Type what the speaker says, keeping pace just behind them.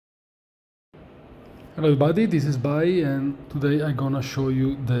Hello everybody, this is Bai, and today I'm gonna show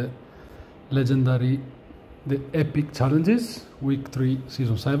you the epic challenges, week 3,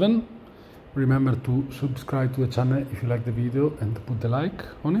 season 7. Remember to subscribe to the channel if you like the video and put the like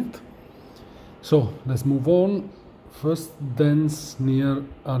on it. So let's move on. First, dance near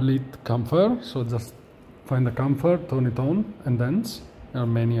a lit campfire. So just find a campfire, turn it on and dance. There are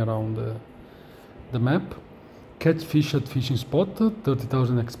many around the map. Catch fish at fishing spot,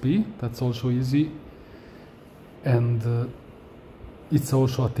 30,000 XP, that's also easy. And it's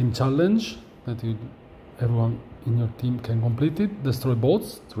also a team challenge that everyone in your team can complete it. Destroy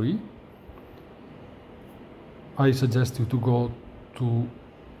boats, 3. I suggest you to go to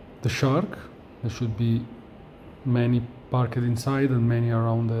the shark. There should be many parked inside and many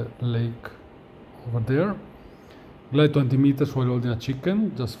around the lake over there. Glide 20 meters while holding a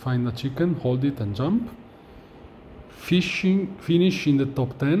chicken. Just find a chicken, hold it and jump. Finish in the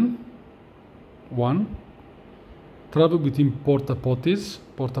top 10, 1. Travel between porta potties.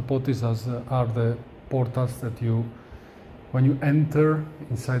 Porta potties are the portals that when you enter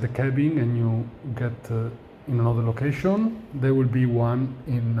inside the cabin and you get in another location, there will be one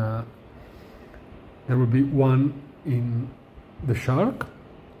in the shark.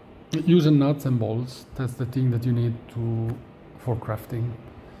 Using nuts and bolts, that's the thing that you need for crafting.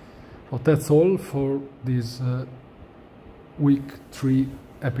 So that's all for this week 3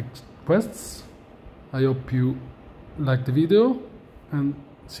 epic quests. I hope you like the video and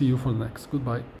see you for the next. Goodbye.